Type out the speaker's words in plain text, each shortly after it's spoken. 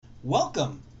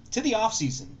Welcome to the off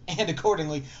season, and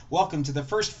accordingly, welcome to the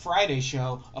first Friday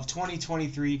show of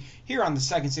 2023 here on the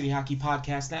Second City Hockey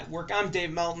Podcast Network. I'm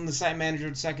Dave Melton, the site manager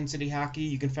at Second City Hockey.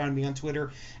 You can find me on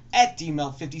Twitter at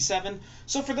dmelt57.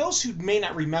 So for those who may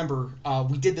not remember,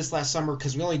 we did this last summer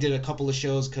because we only did a couple of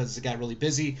shows because it got really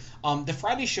busy. The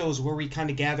Friday shows where we kind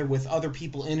of gather with other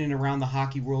people in and around the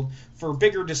hockey world for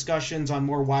bigger discussions on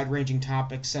more wide-ranging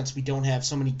topics since we don't have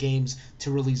so many games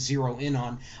to really zero in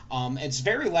on. It's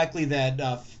very likely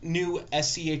that new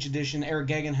SCH edition Eric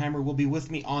Gegenheimer will be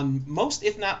with me on most,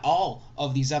 if not all,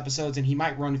 of these episodes, and he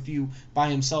might run a few by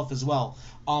himself as well.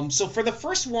 So for the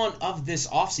first one of this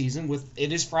offseason,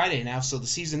 it is Friday now, so the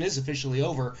season is officially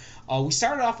over. We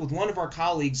started off with one of our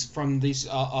colleagues from this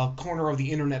corner of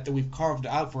the internet that we've carved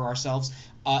out for ourselves.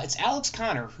 It's Alex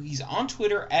Connor. He's on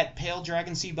Twitter at Pale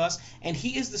Dragon Bus, and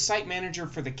he is the site manager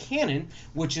for the Cannon,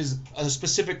 which is a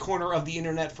specific corner of the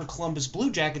internet for Columbus Blue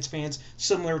Jackets fans,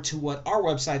 similar to what our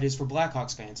website is for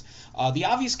Blackhawks fans. The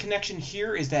obvious connection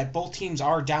here is that both teams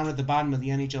are down at the bottom of the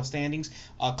NHL standings.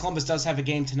 Columbus does have a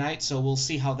game tonight, so we'll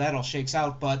see how that all shakes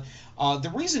out. But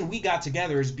the reason we got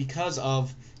together is because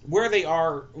of where they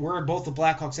are, where both the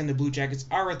Blackhawks and the Blue Jackets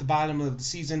are at the bottom of the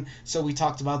season. So we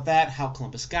talked about that, how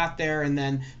Columbus got there, and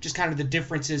then just kind of the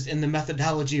differences in the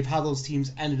methodology of how those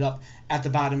teams ended up at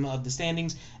the bottom of the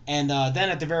standings. And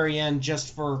then at the very end,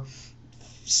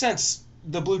 since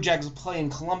the Blue Jackets play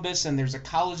in Columbus and there's a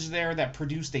college there that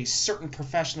produced a certain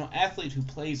professional athlete who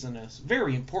plays in a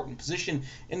very important position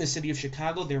in the city of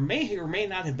Chicago, there may or may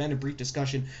not have been a brief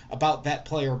discussion about that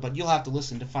player, but you'll have to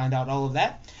listen to find out all of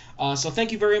that. So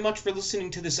thank you very much for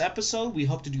listening to this episode. We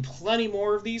hope to do plenty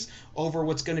more of these over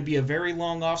what's going to be a very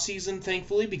long off season,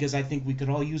 thankfully, because I think we could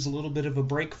all use a little bit of a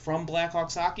break from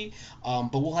Blackhawks hockey.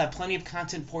 But we'll have plenty of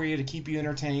content for you to keep you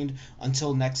entertained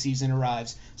until next season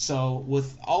arrives. So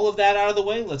with all of that out of the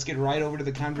way, let's get right over to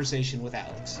the conversation with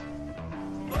Alex.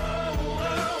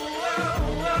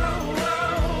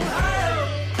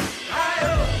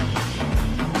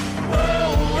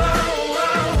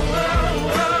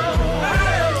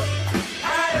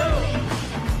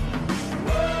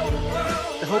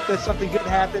 Hope that something good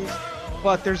happens,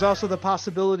 but there's also the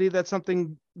possibility that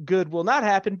something good will not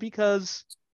happen because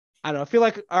I don't know. I feel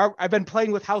like I've been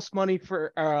playing with house money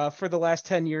for the last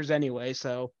 10 years anyway.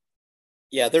 So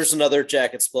yeah, there's another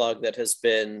Jackets blog that has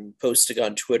been posting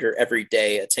on Twitter every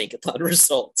day a Tankathon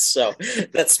results. So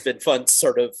that's been fun to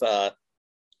sort of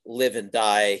live and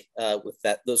die with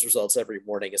those results every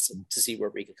morning to see where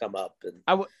we can come up.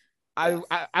 And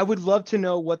I would love to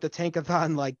know what the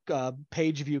Tankathon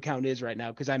page view count is right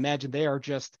now, because I imagine they are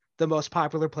just the most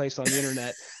popular place on the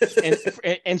internet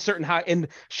and in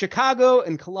Chicago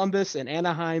and Columbus and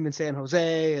Anaheim and San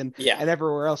Jose and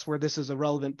everywhere else where this is a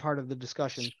relevant part of the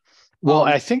discussion. Well,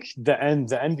 I think the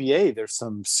NBA, there's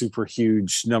some super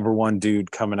huge number one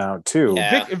dude coming out too.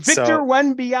 Yeah. Victor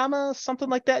Wembanyama, something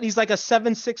like that. He's like a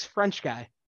 7'6" French guy.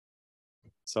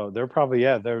 So they're probably,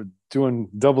 they're doing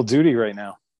double duty right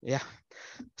now. Yeah.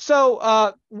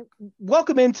 So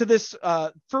welcome into this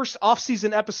first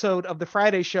off-season episode of the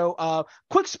Friday show.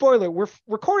 Quick spoiler, we're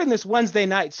recording this Wednesday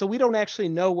night, so we don't actually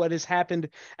know what has happened.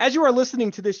 As you are listening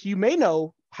to this, you may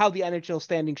know how the NHL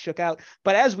standings shook out,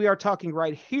 but as we are talking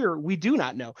right here, we do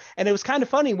not know. And it was kind of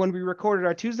funny when we recorded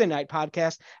our Tuesday night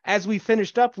podcast. As we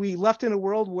finished up, we left in a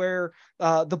world where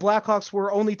the Blackhawks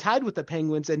were only tied with the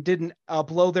Penguins and didn't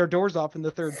blow their doors off in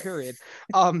the third period.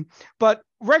 But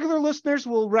regular listeners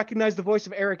will recognize the voice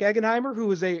of Eric Gegenheimer,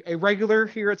 who is a regular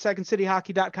here at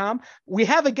SecondCityHockey.com. We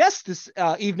have a guest this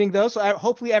evening, though, so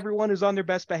hopefully everyone is on their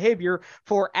best behavior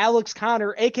for Alex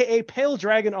Connor, a.k.a. Pale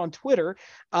Dragon on Twitter,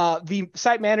 the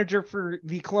site manager for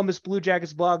the Columbus Blue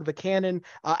Jackets blog, The Cannon.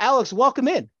 Alex, welcome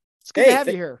in. It's good to have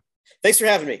you here. Thanks for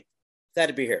having me. Glad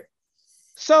to be here.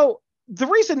 So the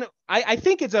reason I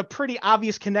think it's a pretty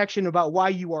obvious connection about why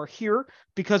you are here,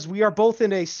 because we are both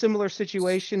in a similar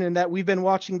situation in that we've been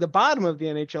watching the bottom of the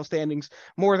NHL standings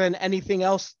more than anything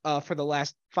else for the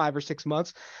last 5 or 6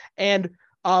 months. And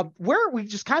where we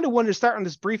just kind of wanted to start on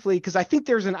this briefly, because I think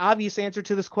there's an obvious answer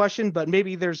to this question, but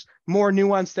maybe there's more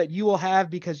nuance that you will have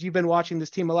because you've been watching this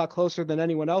team a lot closer than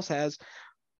anyone else has.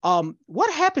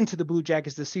 What happened to the Blue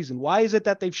Jackets this season? Why is it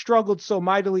that they've struggled so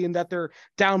mightily and that they're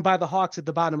down by the Hawks at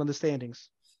the bottom of the standings?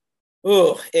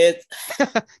 Oh,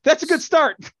 that's a good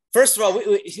start. First of all,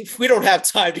 we don't have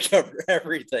time to cover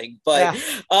everything, but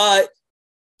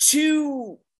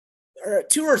two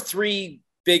or three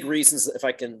big reasons, if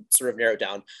I can sort of narrow it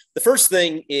down. The first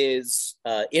thing is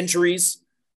injuries.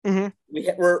 Mm-hmm.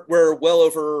 We're well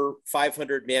over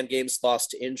 500 man games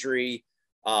lost to injury.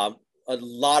 A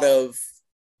lot of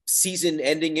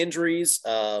season-ending injuries,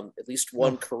 at least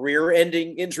one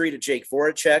career-ending injury to Jake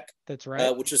Voracek. That's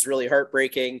right. Which is really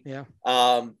heartbreaking. Yeah.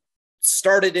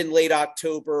 Started in late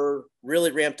October,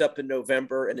 really ramped up in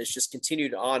November, and it's just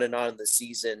continued on and on in the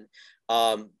season.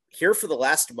 Here for the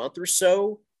last month or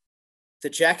so, the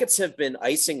Jackets have been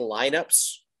icing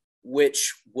lineups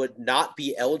which would not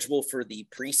be eligible for the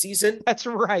preseason. That's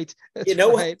right. You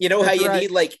know That's how you right.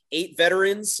 need like 8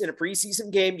 veterans in a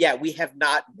preseason game? Yeah, we have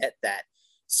not met that.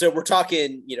 So we're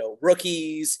talking,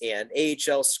 rookies and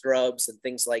AHL scrubs and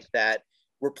things like that.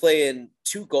 We're playing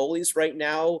 2 goalies right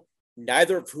now,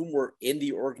 neither of whom were in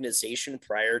the organization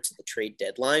prior to the trade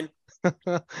deadline.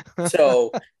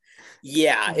 So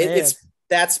yeah,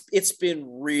 it's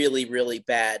been really, really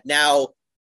bad. Now,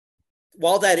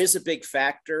 while that is a big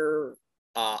factor,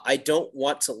 I don't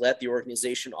want to let the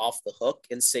organization off the hook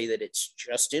and say that it's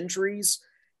just injuries,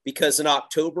 because in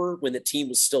October, when the team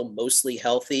was still mostly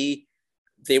healthy,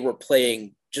 they were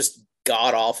playing just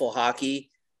god-awful hockey,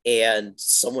 and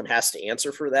someone has to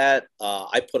answer for that.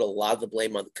 I put a lot of the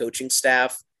blame on the coaching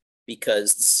staff,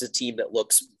 because this is a team that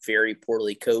looks very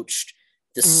poorly coached.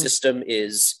 The system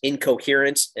is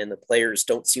incoherent, and the players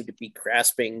don't seem to be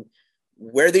grasping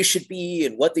where they should be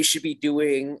and what they should be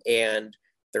doing. And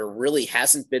there really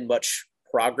hasn't been much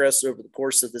progress over the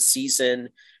course of the season.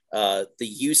 The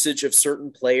usage of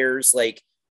certain players, like,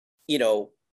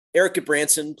 Eric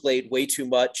Branson played way too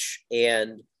much,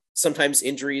 and sometimes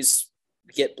injuries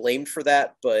get blamed for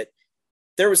that. But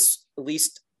there was at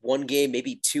least one game,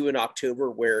 maybe 2 in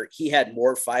October, where he had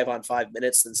more 5-on-5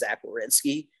 minutes than Zach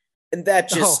Werenski. And that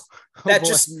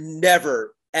just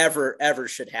never, ever, ever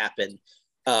should happen.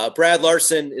 Brad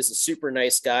Larson is a super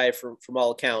nice guy from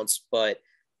all accounts, but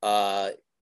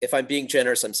if I'm being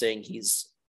generous, I'm saying he's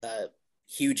a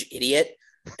huge idiot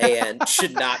and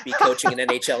should not be coaching an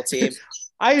NHL team.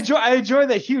 I enjoy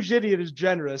that huge idiot is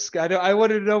generous. I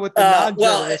wanted to know what the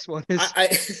non-generous one is.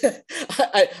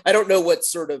 I don't know what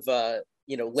sort of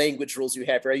language rules you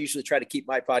have here. I usually try to keep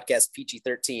my podcast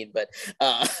PG-13, but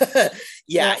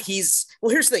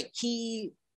here's the thing.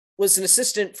 He was an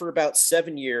assistant for about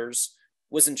 7 years,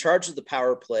 was in charge of the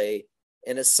power play,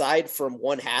 and aside from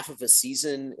one half of a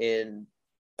season in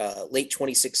late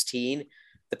 2016,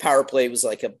 the power play was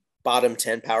like a bottom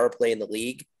 10 power play in the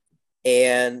league.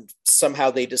 And somehow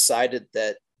they decided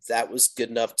that was good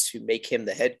enough to make him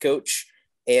the head coach.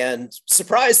 And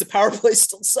surprise, the power play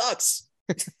still sucks.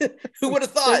 Who would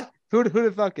have thought? Who'd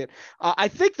have thunk it? I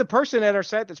think the person at our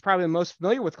site that's probably the most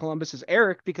familiar with Columbus is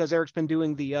Eric, because Eric's been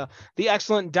doing the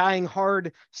excellent Dying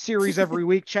Hard series every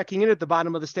week, checking in at the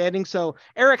bottom of the standing. So,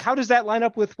 Eric, how does that line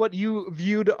up with what you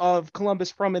viewed of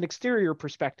Columbus from an exterior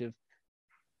perspective?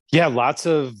 Yeah, lots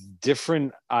of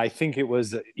different. I think it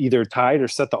was either tied or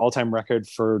set the all-time record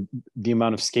for the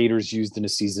amount of skaters used in a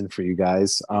season for you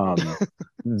guys.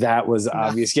 That was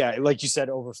obvious. Yeah, like you said,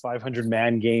 over 500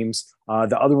 man games.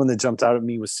 The other one that jumped out at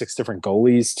me was 6 different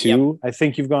goalies too. Yep. I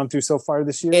think you've gone through so far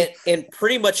this year. And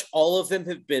pretty much all of them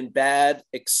have been bad,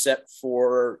 except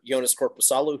for Jonas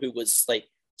Korpisalo, who was like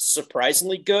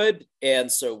surprisingly good. And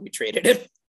so we traded him.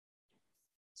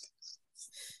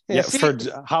 Yeah, for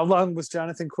how long was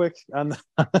Jonathan Quick on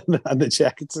the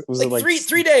Jackets? Was like, it like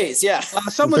 3 days? Yeah.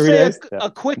 Some would say a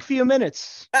quick few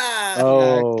minutes.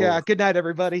 Good night,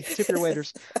 everybody. Tip your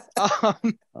waiters.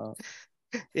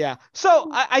 Yeah. So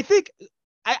I think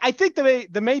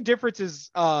the main difference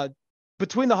is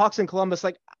between the Hawks and Columbus.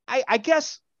 Like I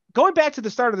guess going back to the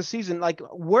start of the season, like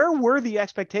where were the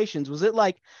expectations? Was it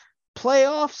like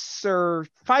playoffs or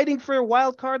fighting for a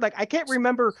wild card? Like I can't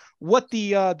remember what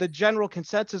the general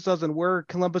consensus was and where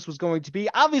Columbus was going to be.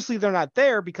 Obviously they're not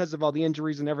there because of all the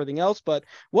injuries and everything else, but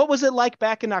what was it like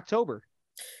back in October?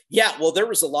 Yeah, well, there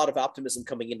was a lot of optimism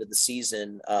coming into the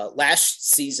season. Last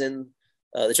season,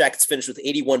 the Jackets finished with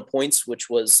 81 points, which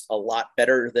was a lot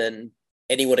better than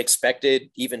anyone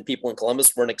expected. Even people in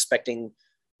Columbus weren't expecting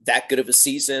that good of a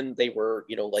season. They were,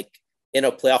 in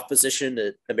a playoff position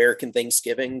at American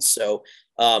Thanksgiving. So,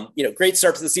 great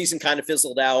start to the season, kind of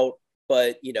fizzled out,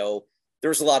 but, there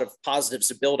was a lot of positives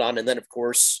to build on. And then, of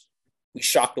course, we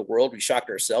shocked the world. We shocked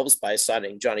ourselves by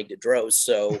signing Johnny Gaudreau.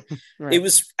 So Right. It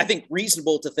was, I think,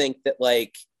 reasonable to think that,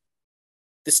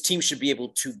 this team should be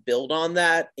able to build on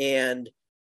that. And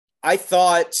I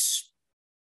thought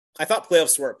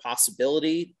playoffs were a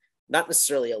possibility, not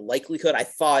necessarily a likelihood. I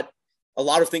thought a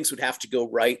lot of things would have to go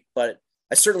right, but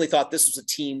I certainly thought this was a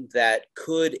team that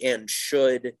could and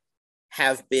should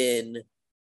have been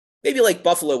maybe like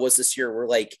Buffalo was this year. We're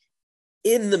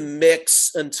in the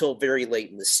mix until very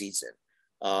late in the season.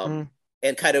 And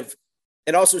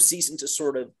also season to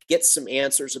sort of get some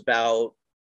answers about,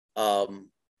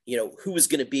 who was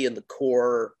going to be in the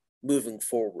core moving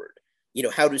forward.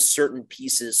 How do certain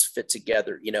pieces fit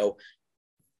together?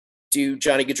 Do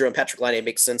Johnny Gaudreau and Patrick Laine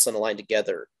make sense on the line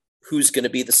together? Who's going to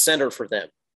be the center for them?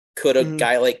 Could a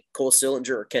guy like Cole Sillinger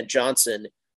or Kent Johnson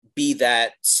be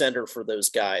that center for those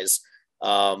guys?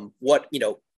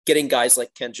 Getting guys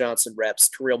like Kent Johnson reps,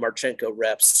 Kirill Marchenko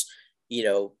reps,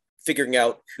 figuring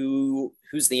out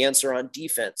who's the answer on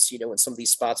defense, in some of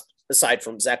these spots, aside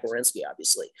from Zach Werenski,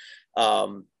 obviously.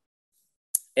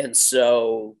 And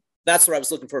so that's what I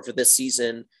was looking for this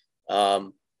season. I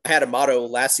had a motto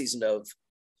last season of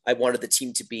I wanted the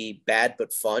team to be bad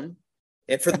but fun.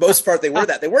 And for the most part, they were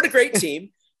that. They weren't a great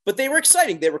team, but they were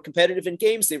exciting. They were competitive in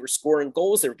games. They were scoring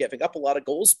goals. They were giving up a lot of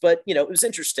goals, but it was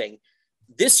interesting.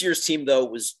 This year's team, though,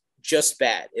 was just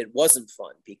bad. It wasn't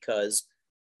fun because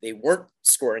they weren't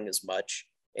scoring as much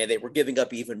and they were giving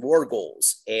up even more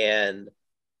goals. And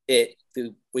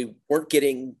we weren't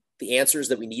getting the answers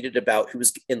that we needed about who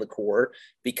was in the core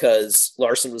because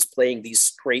Larson was playing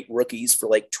these great rookies for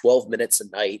like 12 minutes a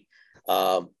night.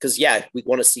 Because we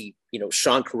want to see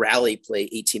Sean Kuraly play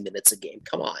 18 minutes a game.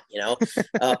 Come on,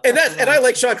 and I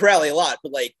like Sean Kuraly a lot,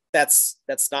 but like that's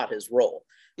not his role.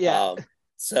 Yeah.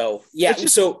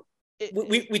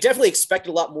 We definitely expected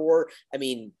a lot more. I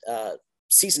mean,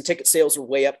 season ticket sales were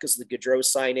way up because of the Gaudreau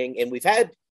signing, and we've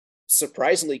had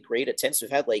surprisingly great attendance.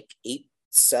 We've had like 8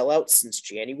 sellouts since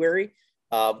January,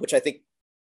 which I think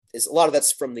is a lot of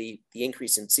that's from the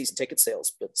increase in season ticket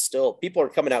sales, but still people are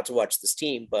coming out to watch this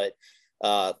team, but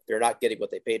they're not getting what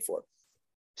they paid for.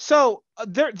 So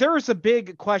there is a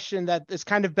big question that has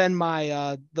kind of been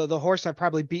my the horse I've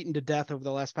probably beaten to death over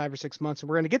the last 5 or 6 months, and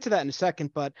we're going to get to that in a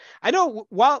second. But I know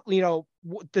while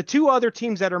the two other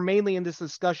teams that are mainly in this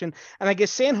discussion, and I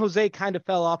guess San Jose kind of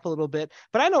fell off a little bit.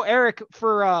 But I know Eric,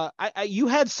 for you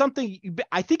had something.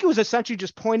 I think it was essentially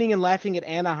just pointing and laughing at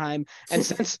Anaheim. And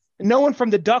since no one from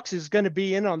the Ducks is going to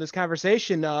be in on this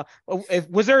conversation,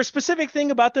 was there a specific thing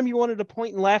about them you wanted to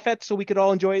point and laugh at so we could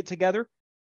all enjoy it together?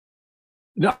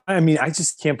 No, I mean, I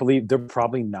just can't believe they're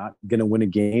probably not going to win a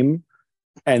game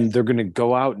and they're going to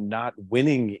go out not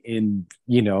winning in,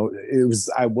 it was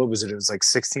like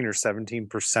 16 or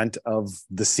 17% of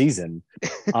the season.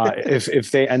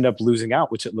 If they end up losing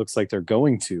out, which it looks like they're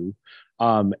going to,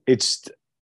 I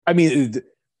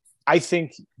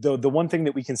think the one thing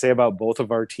that we can say about both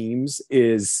of our teams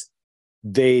is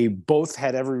they both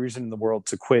had every reason in the world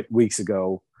to quit weeks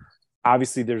ago.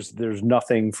 Obviously there's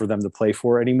nothing for them to play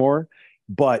for anymore.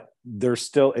 But they're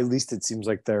still, at least it seems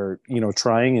like they're,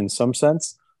 trying in some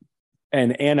sense.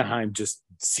 And Anaheim just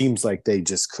seems like they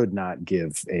just could not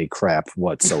give a crap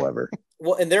whatsoever.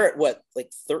 Well, and they're at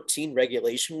 13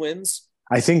 regulation wins?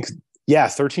 I think,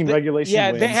 13 regulation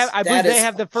wins. They have, I believe they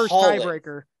have the first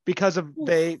tiebreaker because of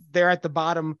they're at the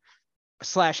bottom /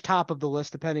 top of the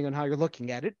list, depending on how you're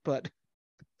looking at it. But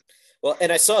well,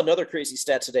 and I saw another crazy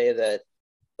stat today that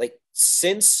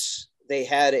since they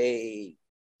had a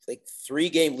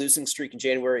 3-game losing streak in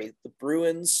January, the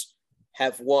Bruins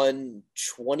have won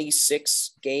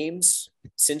 26 games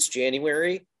since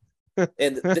January,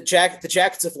 and the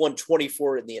Jackets have won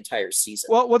 24 in the entire season.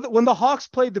 Well, when the Hawks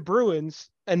played the Bruins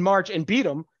in March and beat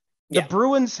them, the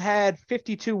Bruins had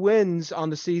 52 wins on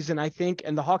the season, I think,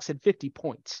 and the Hawks had 50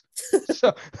 points.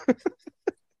 So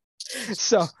it's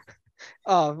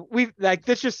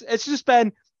just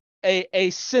been a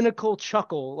cynical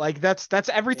chuckle. Like that's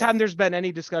every time there's been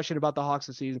any discussion about the Hawks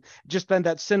this season, just been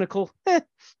that cynical.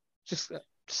 That's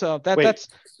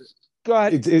go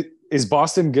ahead. Is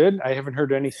Boston good? I haven't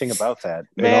heard anything about that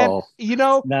at all.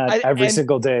 Not every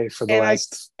single day for the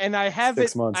last I have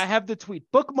 6 months. I have the tweet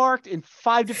bookmarked in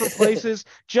 5 different places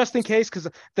just in case, because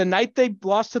the night they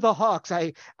lost to the Hawks,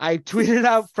 I tweeted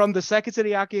out from the Second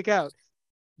City Hockey account.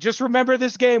 Just remember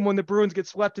this game when the Bruins get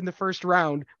swept in the first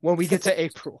round when we get to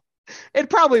April. It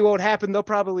probably won't happen. They'll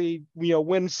probably,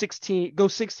 win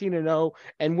 16-0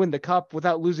 and win the cup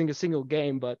without losing a single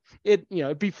game. But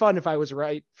it'd be fun if I was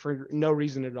right for no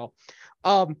reason at all.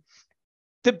 The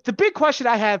big question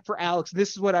I have for Alex,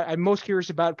 this is what I'm most curious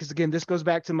about, because again, this goes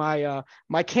back to my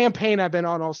my campaign I've been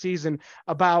on all season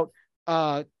about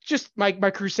just my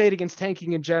crusade against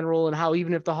tanking in general, and how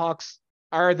even if the Hawks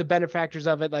are the benefactors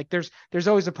of it, like there's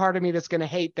always a part of me that's going to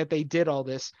hate that they did all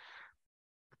this.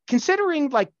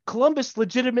 Considering Columbus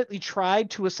legitimately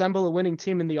tried to assemble a winning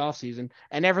team in the offseason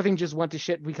and everything just went to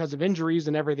shit because of injuries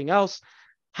and everything else,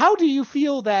 how do you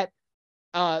feel that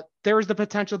there is the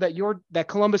potential that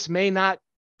Columbus may not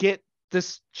get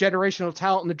this generational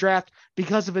talent in the draft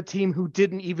because of a team who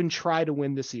didn't even try to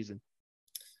win this season?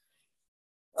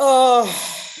 I'm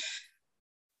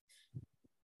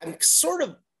sort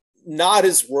of not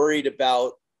as worried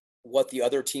about what the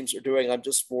other teams are doing. I'm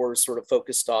just more sort of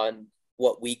focused on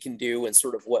what we can do and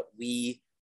sort of what we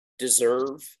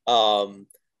deserve. And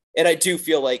I do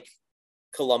feel like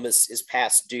Columbus is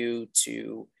past due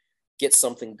to get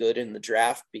something good in the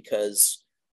draft, because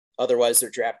otherwise their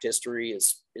draft history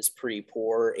is pretty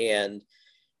poor. And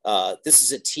this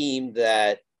is a team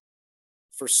that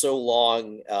for so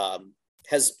long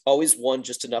has always won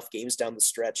just enough games down the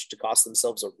stretch to cost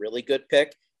themselves a really good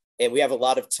pick. And we have a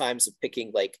lot of times of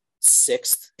picking like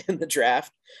 6th in the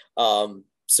draft.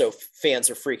 So fans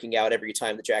are freaking out every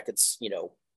time the Jackets,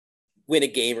 win a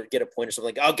game or get a point or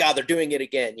something, like, oh God, they're doing it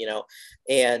again,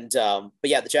 And, but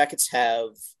yeah, the Jackets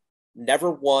have never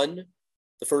won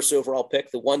the first overall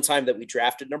pick. The one time that we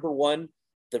drafted number 1,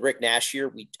 the Rick Nash year,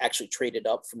 we actually traded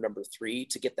up from number 3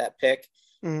 to get that pick.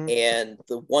 Mm-hmm. And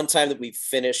the one time that we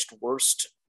finished worst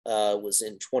was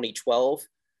in 2012,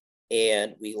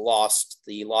 and we lost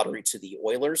the lottery to the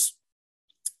Oilers.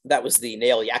 That was the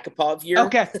Nail Yakupov year.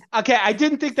 Okay. I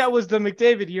didn't think that was the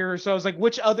McDavid year. So I was like,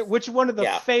 which one of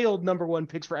the failed number 1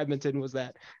 picks for Edmonton was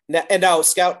that? And now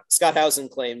Scott Housen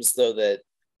claims, though, that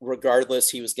regardless,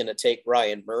 he was going to take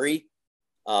Ryan Murray.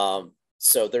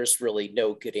 So there's really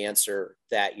no good answer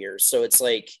that year. So it's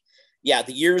like, the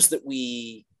years that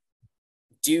we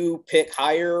do pick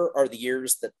higher are the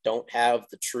years that don't have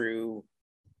the true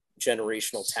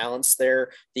generational talents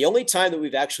there. The only time that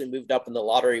we've actually moved up in the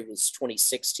lottery was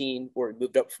 2016, where we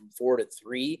moved up from 4 to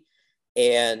 3.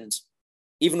 And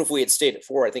even if we had stayed at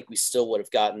 4, I think we still would have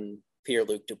gotten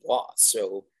Pierre-Luc Dubois.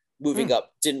 So moving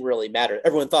up didn't really matter.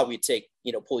 Everyone thought we'd take,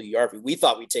 Puljujarvi. We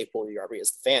thought we'd take Puljujarvi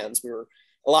as the fans.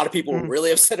 A lot of people were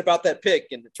really upset about that pick,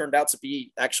 and it turned out to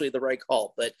be actually the right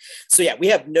call. But so we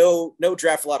have no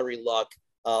draft lottery luck.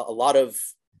 A lot of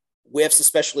whiffs,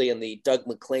 especially in the Doug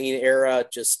McLean era,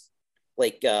 just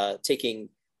like taking,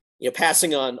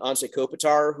 passing on Anze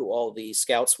Kopitar, who all the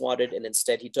scouts wanted, and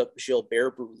instead he took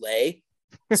Gilbert Brûlé.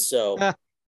 So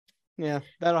that'll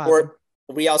happen. Or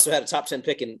we also had a top 10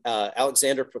 pick in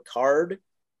Alexander Picard,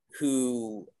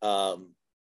 who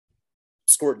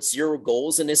scored 0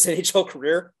 goals in his NHL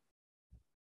career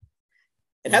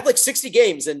and had like 60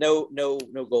 games and no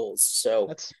goals.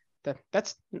 So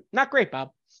that's not great,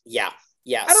 Bob. Yeah.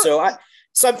 So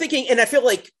I'm thinking, and I feel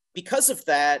like because of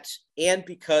that, and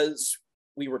because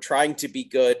we were trying to be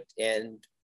good and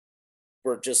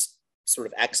we're just sort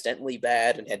of accidentally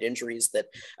bad and had injuries, that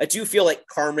I do feel like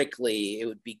karmically it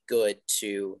would be good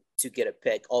to get a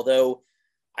pick. Although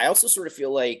I also sort of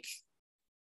feel like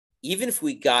even if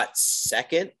we got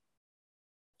 2nd,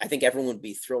 I think everyone would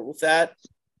be thrilled with that.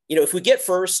 If we get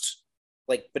 1st,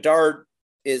 like Bedard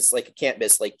is like a can't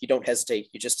miss, like you don't hesitate,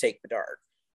 you just take Bedard.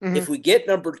 Mm-hmm. If we get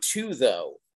number 2,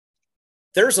 though,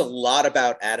 there's a lot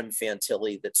about Adam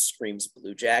Fantilli that screams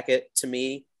Blue Jacket to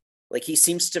me. Like, he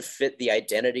seems to fit the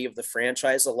identity of the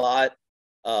franchise a lot,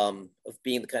 of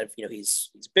being the kind of,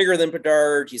 he's bigger than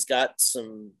Bedard. He's got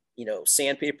some,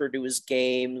 sandpaper to his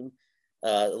game,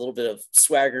 a little bit of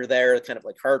swagger there, kind of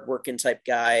like hardworking type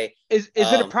guy. Is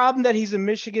it a problem that he's a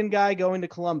Michigan guy going to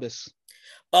Columbus?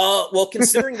 Well,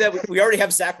 considering that we already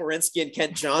have Zach Werenski and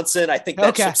Kent Johnson, I think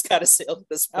that ship's got to sail at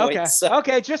this point. Okay. So.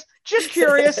 Okay. Just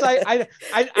curious. I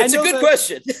it's know a good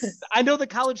question. I know the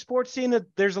college sports scene, that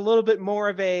there's a little bit more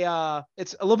of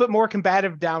it's a little bit more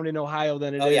combative down in Ohio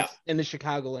than it is in the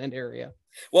Chicagoland area.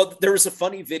 Well, there was a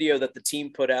funny video that the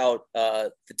team put out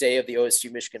the day of the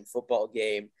OSU Michigan football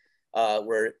game,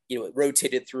 where, it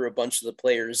rotated through a bunch of the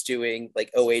players doing like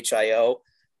OHIO.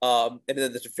 And then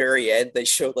at the very end, they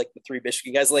showed like the 3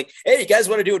 Michigan guys, like, hey, you guys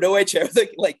want to do an OHIO?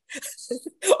 Like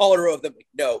all in a row of them, like,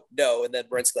 no. And then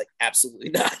Werenski, like,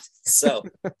 absolutely not. So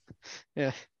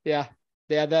yeah.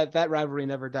 That rivalry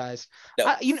never dies.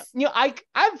 No.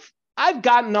 I've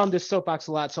gotten on this soapbox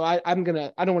a lot, so I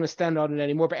don't want to stand on it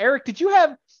anymore. But Eric, did you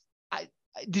have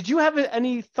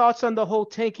any thoughts on the whole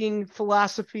tanking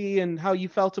philosophy and how you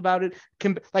felt about it,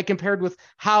 compared with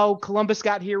how Columbus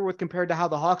got here compared to how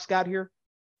the Hawks got here?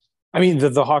 I mean,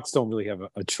 the Hawks don't really have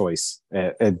a choice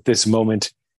at this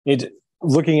moment.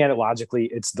 Looking at it logically,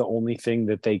 it's the only thing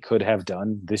that they could have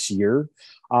done this year,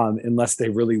 unless they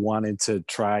really wanted to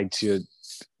try to,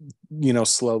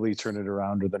 slowly turn it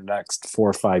around over the next 4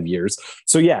 or 5 years.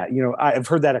 So yeah, I've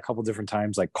heard that a couple different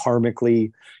times, like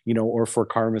karmically, or for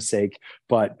karma's sake.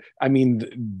 But I mean,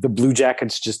 the Blue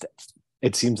Jackets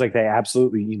it seems like they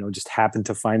absolutely, just happen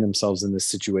to find themselves in this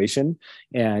situation.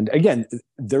 And again,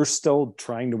 they're still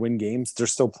trying to win games. They're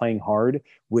still playing hard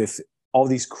with all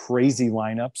these crazy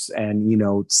lineups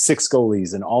and, 6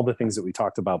 goalies and all the things that we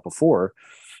talked about before.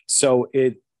 So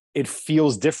it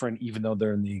feels different, even though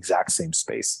they're in the exact same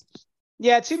space.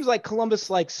 Yeah, it seems like Columbus,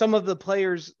 like some of the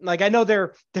players, like I know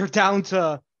they're down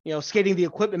to skating the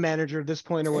equipment manager at this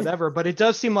point or whatever, but it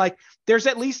does seem like there's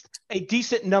at least a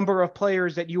decent number of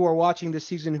players that you are watching this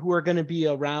season who are going to be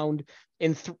around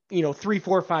in 3,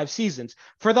 4, 5 seasons.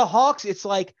 For the Hawks, it's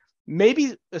like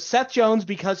maybe Seth Jones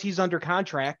because he's under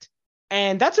contract,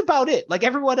 and that's about it. Like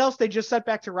everyone else, they just sent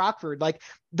back to Rockford. Like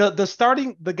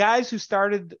the guys who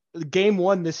started game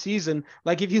 1 this season,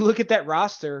 like if you look at that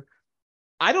roster,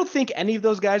 I don't think any of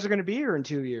those guys are going to be here in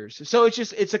 2 years. So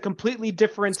it's a completely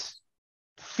different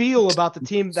feel about the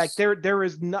team. Like there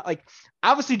is not, like,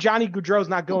 obviously Johnny Gaudreau's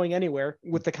not going anywhere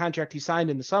with the contract he signed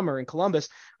in the summer in Columbus.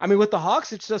 I mean, with the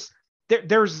Hawks, it's just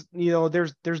there's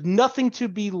nothing to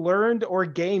be learned or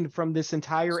gained from this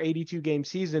entire 82 game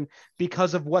season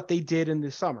because of what they did in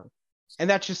the summer. And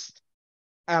that just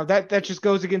that just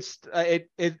goes against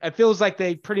it feels like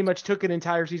they pretty much took an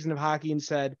entire season of hockey and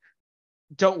said,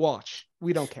 don't watch.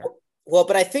 We don't care. Well,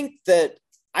 but I think that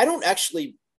I don't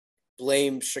actually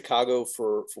blame Chicago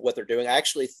for what they're doing. I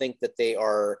actually think that they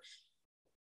are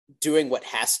doing what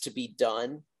has to be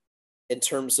done in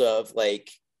terms of like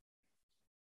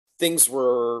things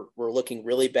were looking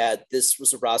really bad. This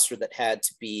was a roster that had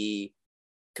to be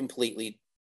completely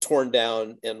torn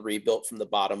down and rebuilt from the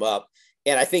bottom up.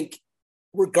 And I think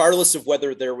regardless of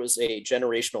whether there was a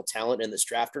generational talent in this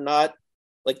draft or not,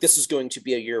 like this is going to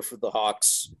be a year for the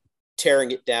Hawks, tearing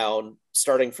it down,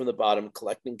 starting from the bottom,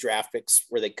 collecting draft picks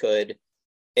where they could,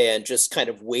 and just kind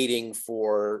of waiting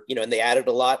for, and they added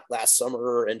a lot last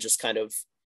summer and just kind of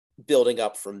building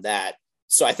up from that.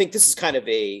 So I think this is kind of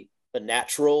a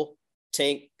natural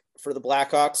tank for the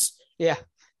Blackhawks. Yeah.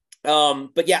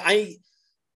 But yeah,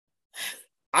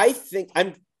 I think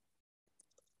I'm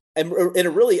in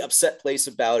a really upset place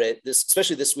about it,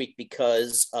 especially this week,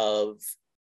 because of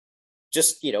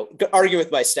just, arguing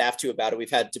with my staff too about it.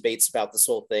 We've had debates about this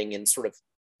whole thing and sort of,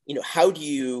 how do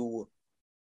you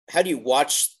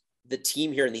watch the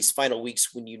team here in these final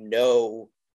weeks when you know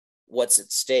what's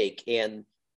at stake? And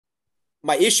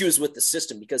my issue is with the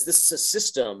system, because this is a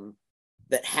system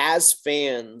that has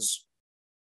fans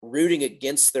rooting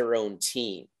against their own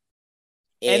team.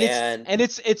 And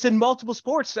it's in multiple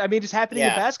sports. I mean, it's happening in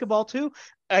basketball too.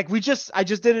 Like I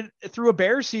just did it through a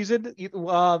Bears season.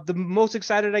 The most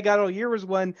excited I got all year was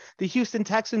when the Houston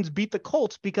Texans beat the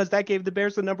Colts, because that gave the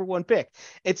Bears the #1 pick.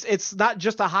 It's not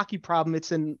just a hockey problem.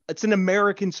 It's an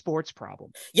American sports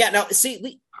problem. Yeah. Now,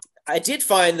 see, I did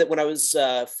find that when I was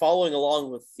following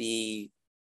along with the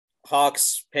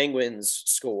Hawks Penguins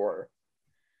score,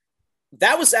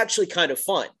 that was actually kind of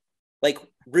fun. Like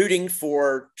rooting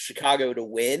for Chicago to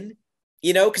win,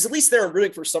 because at least they're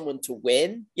rooting for someone to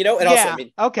win, and also, I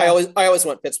mean, okay. I always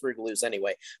want Pittsburgh to lose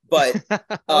anyway, but,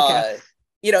 okay.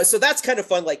 So that's kind of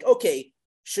fun. Like, okay,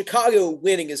 Chicago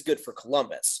winning is good for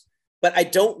Columbus, but I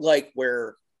don't like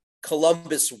where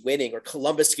Columbus winning or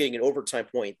Columbus getting an overtime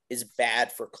point is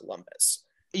bad for Columbus.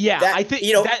 Yeah, I think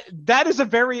that is a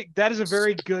very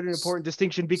good and important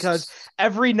distinction, because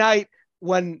every night,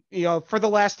 when, for the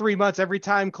last 3 months, every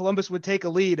time Columbus would take a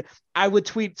lead, I would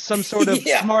tweet some sort of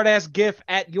smart ass gif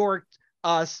at your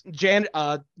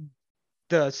the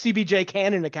CBJ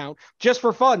Cannon account just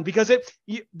for fun, because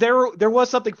there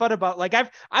was something fun about, like,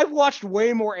 I've watched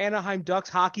way more Anaheim Ducks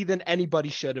hockey than anybody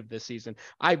should have this season.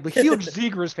 I'm a huge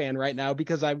Zegras fan right now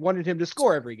because I wanted him to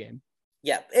score every game.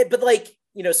 Yeah, but like,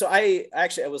 so I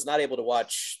was not able to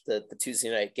watch the Tuesday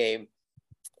night game,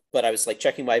 but I was like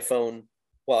checking my phone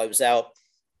while I was out.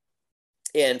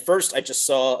 And first I just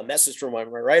saw a message from one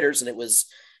of my writers, and it was,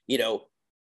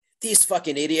 these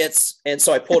fucking idiots. And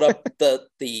so I pulled up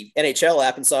the NHL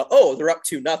app and saw, oh, they're up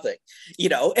 2-0,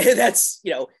 and that's,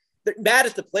 they're mad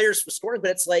at the players for scoring, but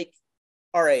it's like,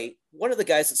 all right, one of the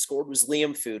guys that scored was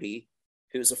Liam Foudy,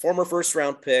 who's a former first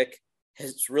round pick,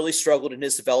 has really struggled in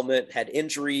his development, had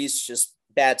injuries, just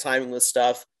bad timing with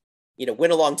stuff,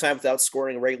 went a long time without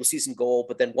scoring a regular season goal.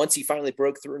 But then once he finally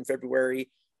broke through in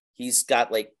February, he's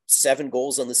got like 7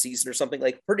 goals on the season or something.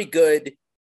 Like, pretty good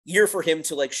year for him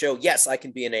to like show, yes, I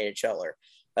can be an AHLer.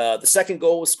 The second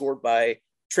goal was scored by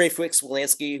Trey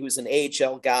Fix-Wolansky, who's an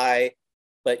AHL guy,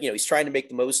 but he's trying to make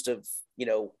the most of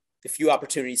the few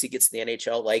opportunities he gets in the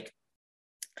NHL. Like,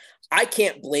 I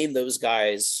can't blame those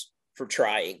guys for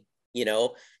trying,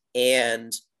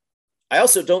 and I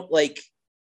also don't like,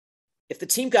 if the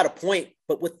team got a point,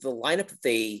 but with the lineup that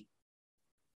they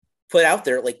put out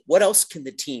there, like, what else can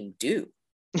the team do?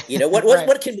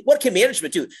 What can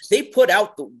management do? They put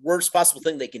out the worst possible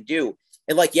thing they can do.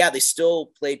 And like, yeah, they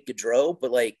still played Gaudreau,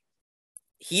 but like,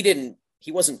 he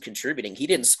wasn't contributing. He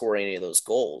didn't score any of those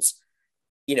goals,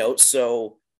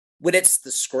 so when it's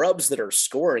the scrubs that are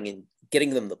scoring and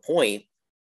getting them the point,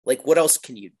 like, what else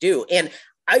can you do? And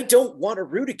I don't want to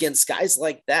root against guys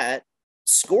like that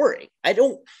scoring. I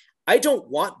don't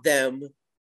want them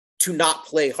to not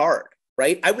play hard,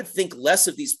 right? I would think less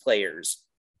of these players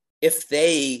if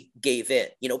they gave in.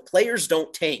 Players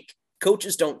don't tank,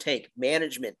 coaches don't tank,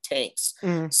 management tanks.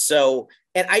 So,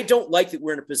 and I don't like that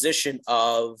we're in a position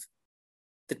of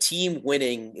the team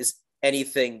winning is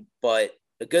anything but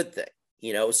a good thing,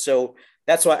 so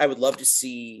that's why I would love to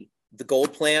see the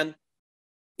gold plan,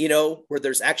 where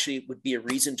there's actually would be a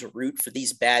reason to root for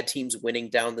these bad teams winning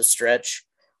down the stretch.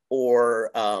 Or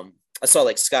I saw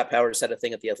like Scott Powers had a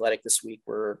thing at The Athletic this week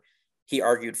where he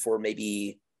argued for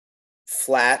maybe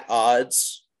flat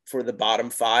odds for the bottom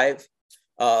five.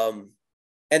 And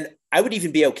I would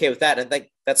even be okay with that. I think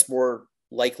that's more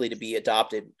likely to be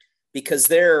adopted because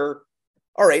they're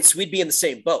all right. So we'd be in the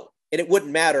same boat and it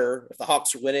wouldn't matter if the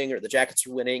Hawks are winning or the Jackets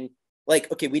are winning.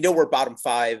 Like, okay, we know we're bottom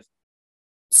five.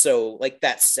 So like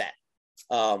that's set.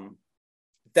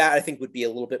 That I think would be a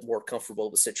little bit more comfortable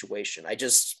of a situation. I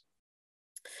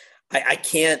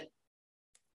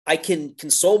can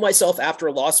console myself after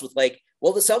a loss with like,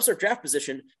 well, this helps our draft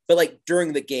position, but like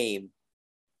during the game,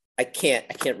 I can't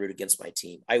root against my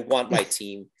team. I want my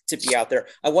team to be out there.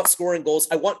 I want scoring goals.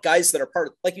 I want guys that are part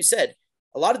of, like you said,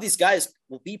 a lot of these guys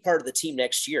will be part of the team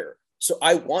next year. So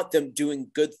I want them doing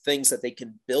good things that they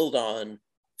can build on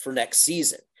for next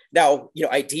season. Now,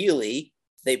 ideally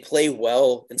they play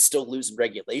well and still lose in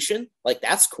regulation. Like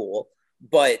that's cool.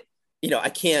 But, I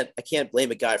can't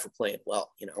blame a guy for playing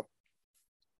well,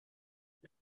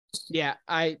 Yeah,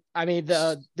 I mean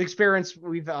the experience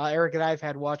we've Eric and I have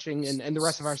had watching and the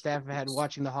rest of our staff have had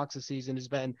watching the Hawks this season has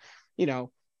been,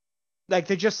 like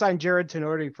they just signed Jared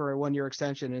Tenorti for a 1-year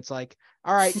extension. It's like,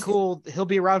 all right, cool. He'll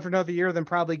be around for another year, then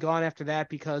probably gone after that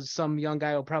because some young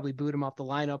guy will probably boot him off the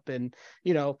lineup. And,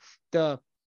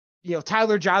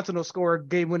 Tyler Johnson will score a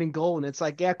game-winning goal. And it's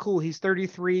like, yeah, cool. He's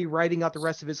 33, writing out the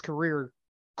rest of his career.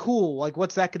 Cool. Like,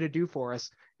 what's that going to do for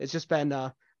us? It's just been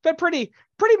pretty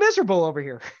miserable over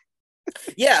here.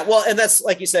 Yeah. Well, and that's,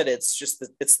 like you said, it's just,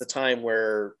 it's the time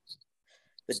where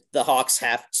the Hawks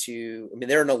have to,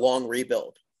 they're in a long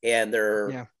rebuild. And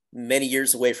they're many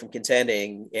years away from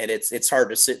contending, and it's hard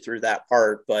to sit through that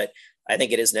part, but I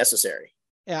think it is necessary.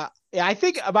 Yeah. I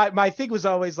think about my thing was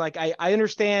always like, I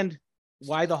understand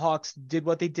why the Hawks did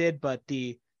what they did, but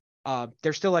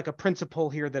there's still like a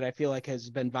principle here that I feel like has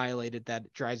been violated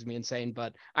that drives me insane.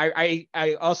 But I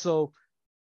also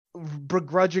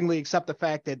begrudgingly accept the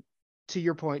fact that, to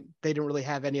your point, they didn't really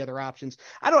have any other options.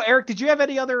 I don't know, Eric, did you have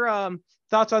any other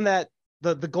thoughts on that?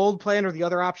 The gold plan or the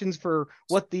other options for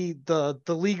what the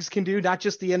leagues can do, not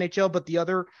just the NHL, but the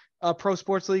other pro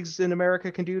sports leagues in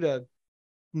America can do to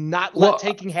not let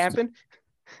tanking happen?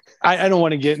 I don't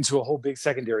want to get into a whole big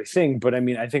secondary thing, but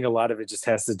I think a lot of it just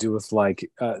has to do with like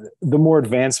the more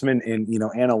advancement in,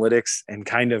 analytics and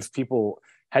kind of people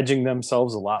hedging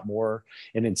themselves a lot more.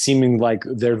 And it seeming like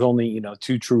there's only,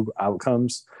 two true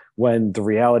outcomes when the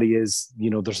reality is,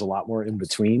 there's a lot more in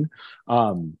between.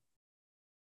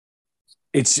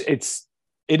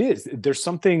 There's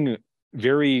something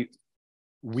very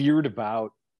weird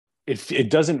about it. It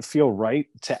doesn't feel right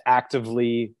to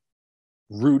actively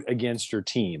root against your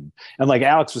team. And like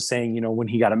Alex was saying, when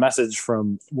he got a message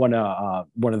from one of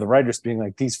the writers being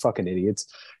like, these fucking idiots,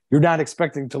 you're not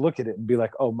expecting to look at it and be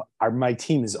like, oh, my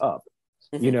team is up.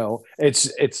 Mm-hmm.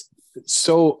 It's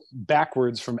so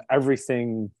backwards from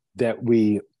everything that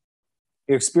we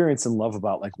experience and love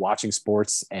about like watching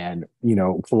sports and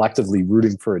collectively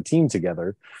rooting for a team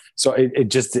together. So it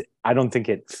just, I don't think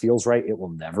it feels right. It will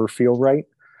never feel right.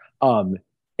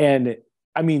 And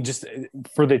just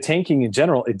for the tanking in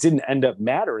general, it didn't end up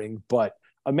mattering. But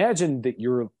imagine that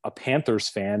you're a Panthers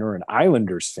fan or an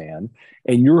Islanders fan,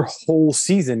 and your whole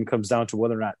season comes down to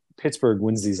whether or not Pittsburgh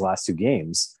wins these last two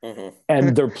games. Mm-hmm.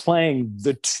 And they're playing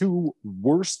the two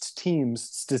worst teams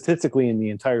statistically in the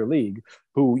entire league,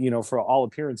 who, for all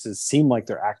appearances seem like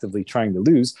they're actively trying to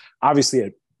lose.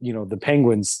 Obviously, the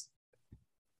Penguins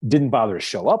didn't bother to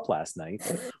show up last night,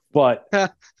 but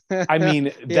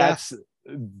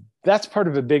that's part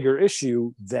of a bigger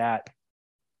issue that,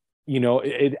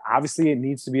 it obviously it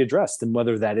needs to be addressed. And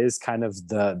whether that is kind of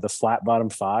the flat bottom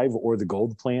five or the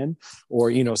gold plan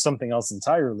or, something else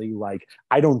entirely, like,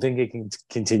 I don't think it can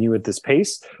continue at this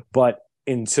pace, but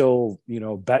until,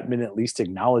 Bettman at least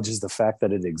acknowledges the fact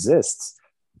that it exists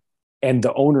and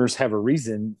the owners have a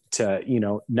reason to,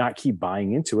 not keep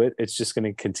buying into it, it's just going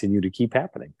to continue to keep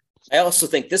happening. I also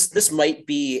think this might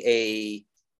be a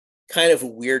kind of a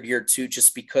weird year too,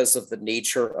 just because of the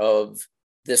nature of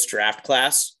this draft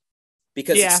class,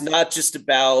 because it's not just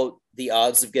about the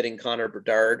odds of getting Connor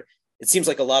Bedard. It seems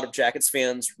like a lot of Jackets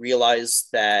fans realize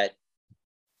that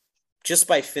just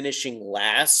by finishing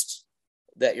last,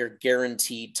 that you're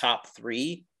guaranteed top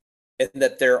 3, and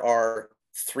that there are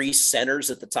 3 centers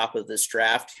at the top of this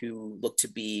draft who look to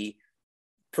be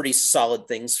pretty solid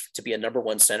things to be a number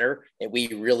 1 center, and we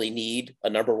really need a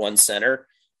number 1 center.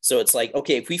 So it's like,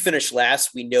 okay, if we finish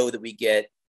last, we know that we get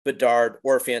Bedard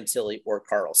or Fantilli or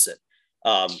Carlson.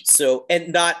 So,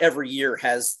 and not every year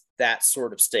has that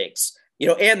sort of stakes,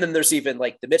 and then there's even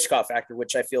like the Michkov factor,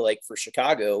 which I feel like for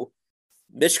Chicago,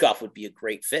 Michkov would be a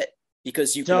great fit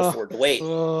because you can afford to wait.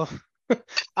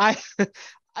 I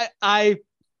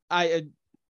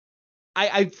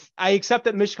accept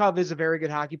that Michkov is a very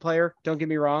good hockey player. Don't get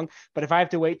me wrong, but if I have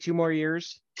to wait 2 more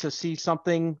years to see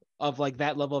something of like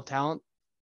that level of talent,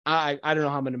 I don't know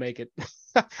how I'm going to make it.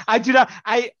 I do not.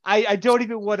 I don't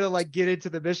even want to like get into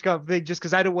the Michkov thing just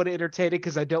because I don't want to entertain it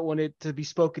because I don't want it to be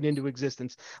spoken into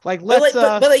existence. Like let's.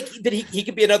 But he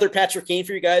could be another Patrick Kane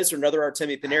for you guys, or another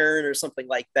Artemi Panarin, or something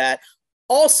like that.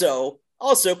 Also,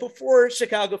 before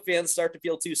Chicago fans start to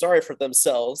feel too sorry for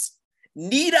themselves,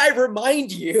 need I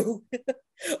remind you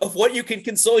of what you can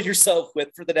console yourself with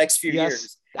for the next few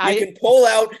years? You can pull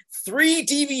out 3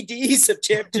 DVDs of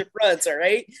championship runs. All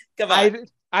right, come on.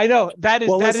 I know that is.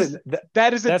 Well,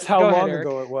 that's how long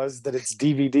ago it was that it's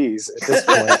DVDs at this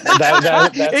point.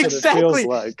 That's exactly, what it feels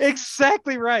like.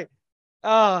 Exactly right.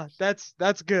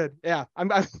 That's good. Yeah, I'm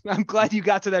glad you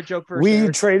got to that joke first. We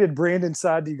traded Brandon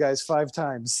Saad to you guys 5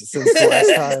 times since the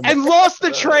last time, and lost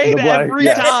the trade every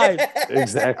time.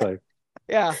 Exactly.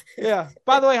 Yeah.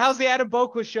 By the way, how's the Adam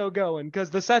Boquist show going? Because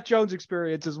the Seth Jones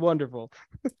experience is wonderful.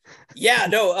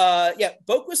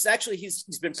 Boquist actually he's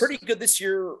been pretty good this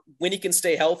year when he can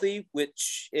stay healthy,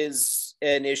 which is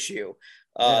an issue.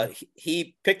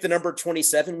 He picked the number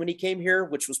 27 when he came here,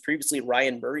 which was previously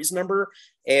Ryan Murray's number,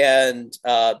 and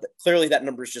clearly that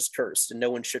number is just cursed, and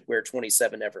no one should wear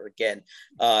 27 ever again,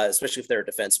 especially if they're a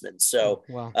defenseman. So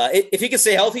if he can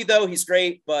stay healthy, though, he's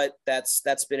great, but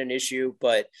that's been an issue.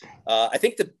 But I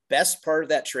think the best part of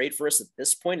that trade for us at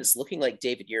this point is looking like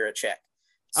David Jiricek.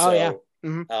 So,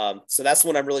 so that's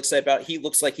what I'm really excited about. He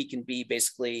looks like he can be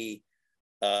basically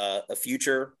a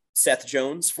future Seth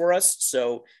Jones for us.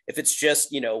 So if it's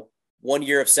just, 1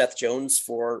 year of Seth Jones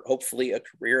for hopefully a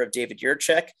career of David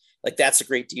Jiricek, like that's a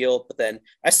great deal. But then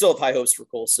I still have high hopes for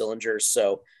Cole Sillinger.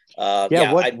 So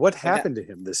what happened to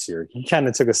him this year? He kind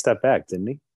of took a step back, didn't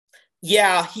he?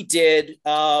 Yeah, he did.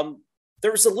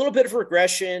 There was a little bit of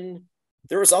regression.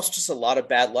 There was also just a lot of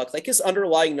bad luck. Like his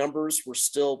underlying numbers were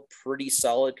still pretty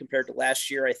solid compared to last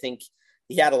year. I think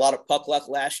he had a lot of puck luck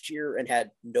last year and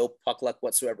had no puck luck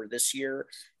whatsoever this year.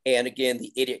 And again,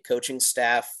 the idiot coaching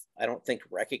staff, I don't think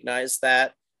recognized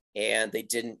that. And they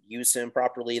didn't use him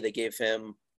properly. They gave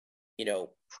him,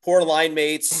 poor line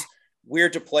mates,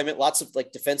 weird deployment, lots of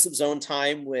like defensive zone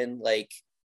time when like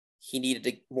he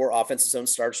needed more offensive zone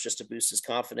starts just to boost his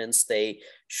confidence. They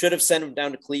should have sent him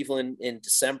down to Cleveland in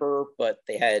December, but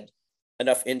they had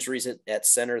enough injuries at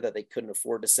center that they couldn't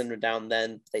afford to send him down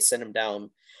then. They sent him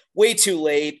down way too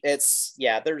late.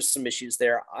 There's some issues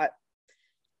there.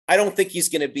 I don't think he's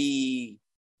going to be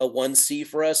a 1C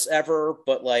for us ever,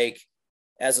 but like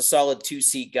as a solid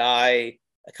 2C guy,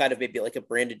 a kind of maybe like a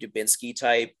Brandon Dubinsky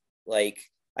type, like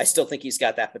I still think he's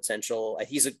got that potential.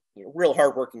 He's a real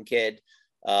hardworking kid.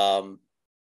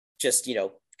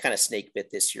 Kind of snake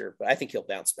bit this year, but I think he'll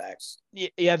bounce back.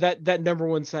 Yeah, that number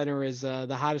 1 center is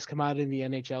the hottest commodity in the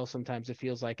NHL. Sometimes it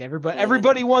feels like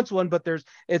everybody wants one, but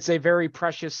it's a very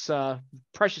precious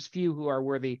few who are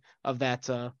worthy of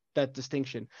that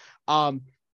distinction.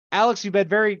 Alex, you've been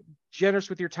very generous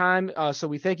with your time, so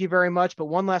we thank you very much. But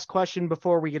one last question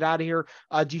before we get out of here: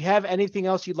 do you have anything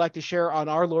else you'd like to share on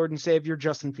our Lord and Savior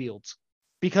Justin Fields?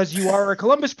 Because you are a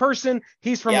Columbus person,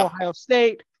 he's from Ohio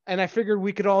State. And I figured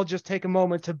we could all just take a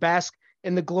moment to bask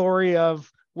in the glory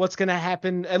of what's going to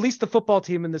happen. At least the football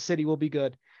team in the city will be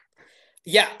good.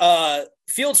 Yeah.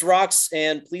 Fields rocks,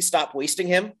 and please stop wasting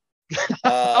him.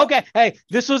 Okay. Hey,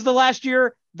 this was the last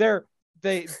year.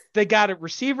 They got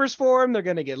receivers for him. They're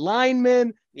going to get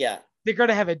linemen. Yeah. They're going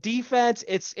to have a defense.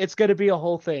 It's going to be a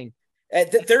whole thing.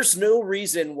 There's no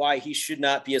reason why he should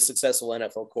not be a successful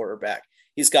NFL quarterback.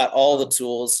 He's got all the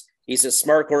tools. He's a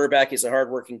smart quarterback. He's a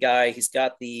hardworking guy. He's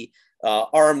got the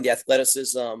arm, the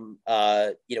athleticism.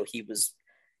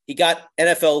 He got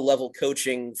NFL level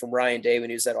coaching from Ryan Day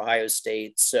when he was at Ohio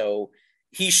State. So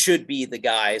he should be the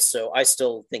guy. So I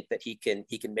still think that he can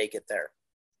make it there.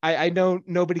 I know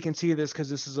nobody can see this because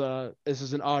this is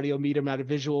an audio medium, not a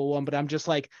visual one, but I'm just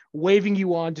like waving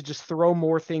you on to just throw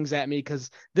more things at me because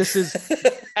this is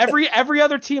every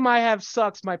other team I have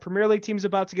sucks. My Premier League team's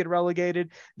about to get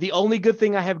relegated. The only good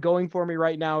thing I have going for me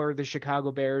right now are the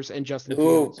Chicago Bears and Justin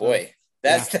Fields. Oh boy.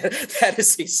 That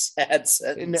is a sad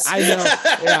sentence. I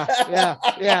know.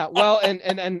 Yeah. Well,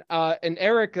 and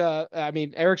Eric, I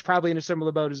mean, Eric's probably in a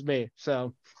similar boat as me.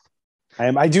 So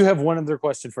I do have one other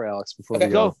question for Alex before we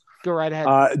go right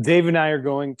ahead. Dave and I are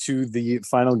going to the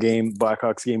final game,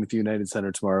 Blackhawks game at the United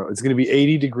Center tomorrow. It's going to be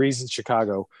 80 degrees in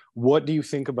Chicago. What do you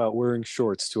think about wearing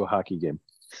shorts to a hockey game?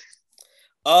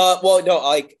 Well, no,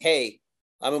 like, hey,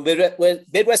 I'm a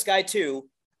Midwest guy too.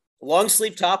 Long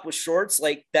sleeve top with shorts,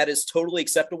 like that is totally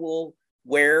acceptable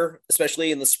wear,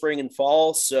 especially in the spring and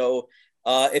fall. So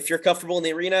if you're comfortable in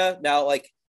the arena, now like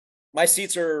my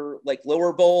seats are like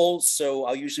lower bowls, so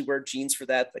I'll usually wear jeans for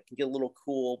that. That can get a little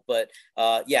cool, but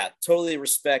yeah, totally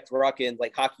respect rocking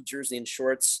like hockey jersey and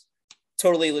shorts.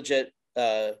 Totally legit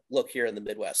look here in the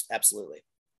Midwest. Absolutely.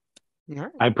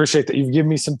 Right. I appreciate that. You've given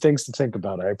me some things to think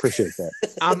about. I appreciate that.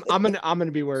 I'm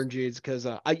gonna be wearing jeans because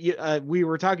we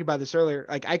were talking about this earlier.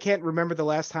 Like I can't remember the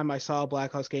last time I saw a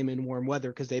Blackhawks game in warm weather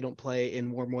because they don't play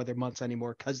in warm weather months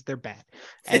anymore because they're bad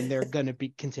and they're gonna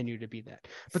continue to be that.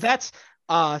 But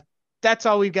that's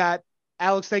all we've got.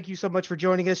 Alex, thank you so much for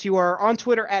joining us. You are on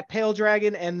Twitter at Pale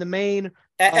Dragon and the main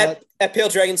at Pale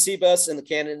Dragon CBus and the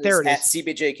Cannon is at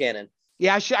CBJ Cannon.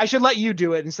 Yeah, I should let you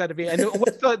do it instead of me. And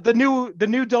what's the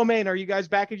new domain? Are you guys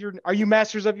back at are you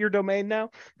masters of your domain now?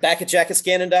 Back at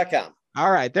jacketscannon.com. All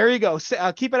right, there you go.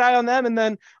 Keep an eye on them. And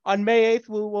then on May 8th,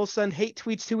 we'll send hate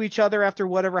tweets to each other after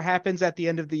whatever happens at the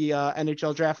end of the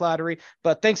NHL draft lottery.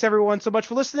 But thanks everyone so much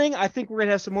for listening. I think we're going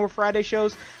to have some more Friday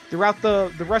shows throughout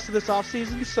the rest of this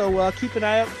offseason. So keep an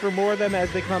eye out for more of them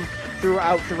as they come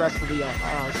throughout the rest of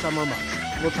the summer months.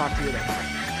 We'll talk to you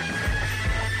then.